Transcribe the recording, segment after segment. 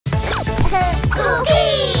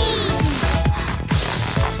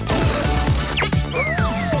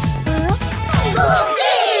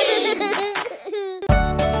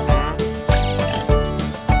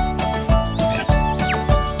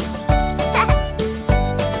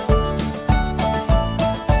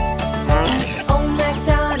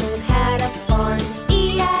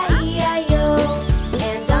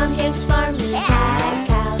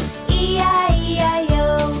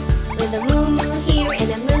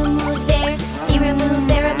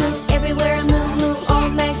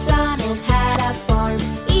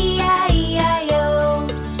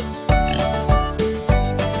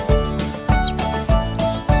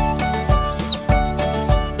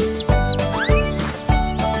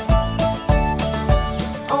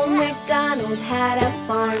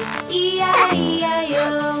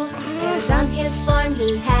E-I-E-I-O. And on his farm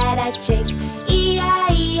he had a chick.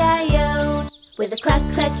 E-I-E-I-O. With a cluck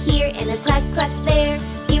cluck here and a cluck cluck there.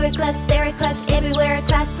 Here a cluck, there a cluck, everywhere a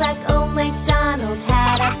cluck cluck. Old MacDonald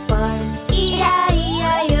had a farm.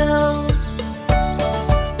 E-I-E-I-O.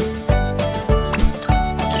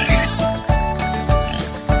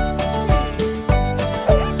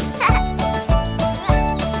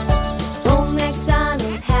 Old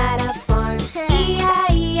MacDonald had a farm.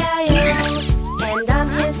 E-I-E-I-O. And on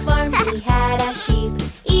his farm he had a sheep.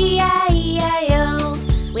 E-I-E-I-O.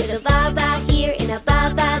 With a ba-ba here and a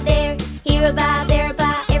ba-ba there. Here a ba, there a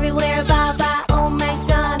ba, everywhere a ba-ba. Old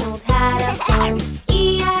MacDonald had a farm.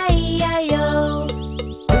 E-I-E-I-O.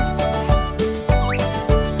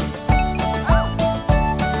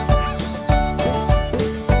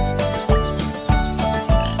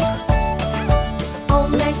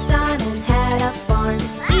 Old MacDonald had a farm.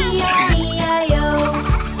 E-I-E-I-O.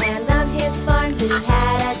 And on his farm he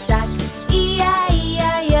had a duck.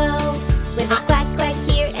 E-I-E-I-O. With a quack quack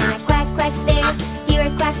here and a quack quack there. Here a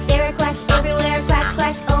quack, there a quack, everywhere a quack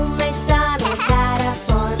quack. Old MacDonald had a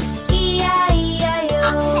farm.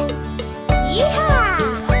 E-I-E-I-O. Yeehaw!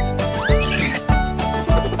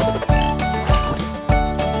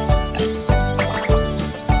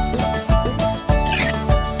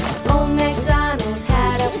 Old MacDonald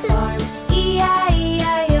had a farm.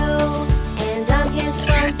 E-I-E-I-O. And on his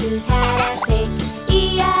farm he had a pig.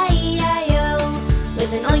 E-I-E-I-O.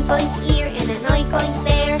 With an oink oink here and an oink oink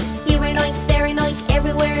there. Here an oink, there an oink,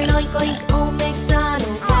 everywhere an oink oink. Old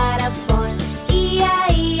MacDonald had a farm.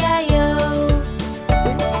 E-I-E-I-O.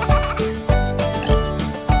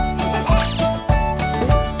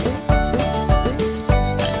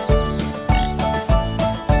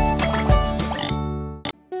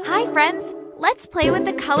 Hi, friends. Let's play with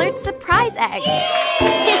the colored surprise egg.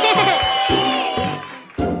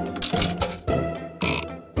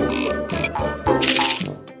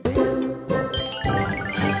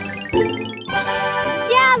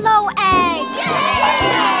 Yellow egg!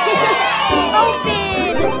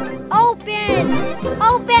 Open! Open!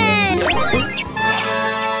 Open!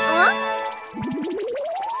 Huh?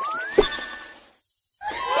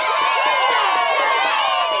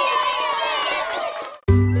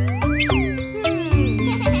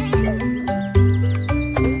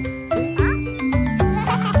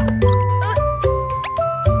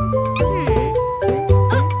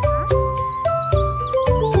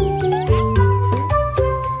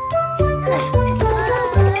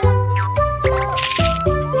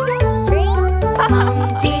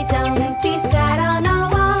 Humpty Dumpty sat on a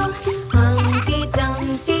wall. Humpty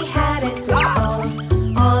Dumpty had a great fall.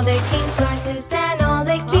 All the king's horses and all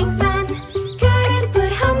the king's men couldn't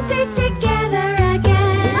put Humpty together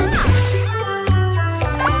again.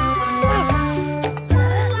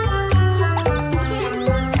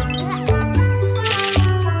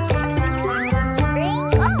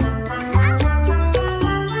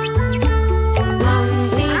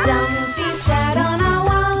 Humpty Dumpty sat on a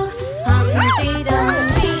wall. Humpty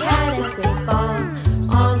Dumpty had a great fall.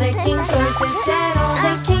 All the king's horses and all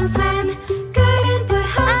the king's men couldn't put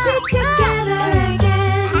Humpty together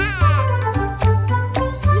again.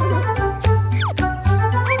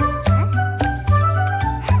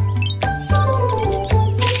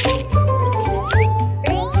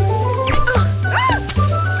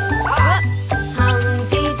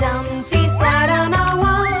 Humpty Dumpty sat on a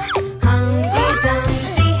wall. Humpty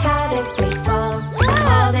Dumpty had a great fall.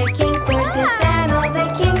 All the king's horses and all the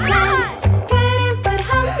king's men couldn't put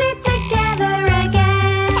Humpty together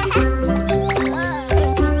again.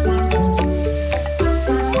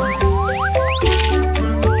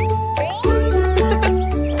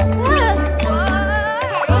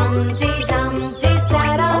 Humpty Dumpty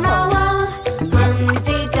sat on a wall.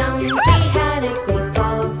 Humpty Dumpty had a great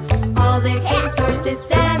fall. All the king's horses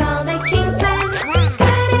and all the king's men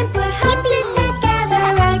couldn't put Humpty together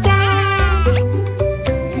again.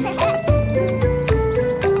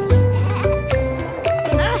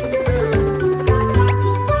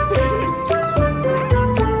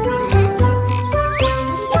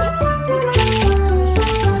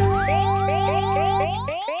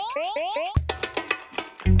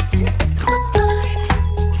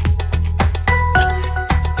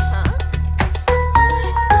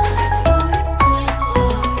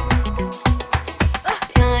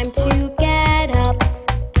 Time to get up,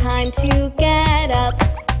 time to get up.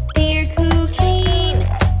 Dear Cuquin,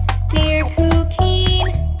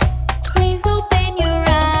 please open your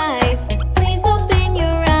eyes, please open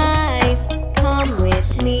your eyes. Come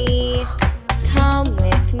with me, come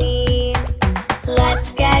with me.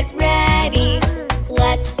 Let's get ready,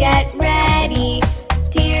 let's get ready.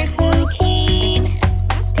 Dear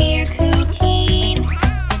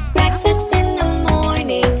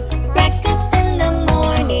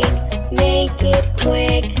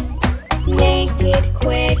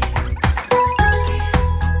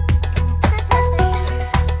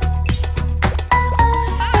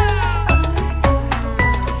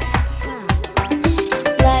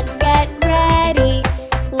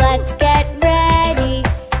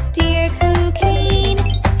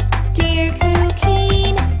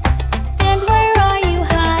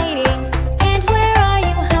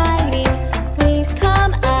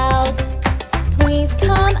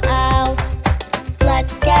come out.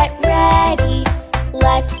 Let's get ready.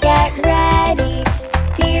 Let's get ready.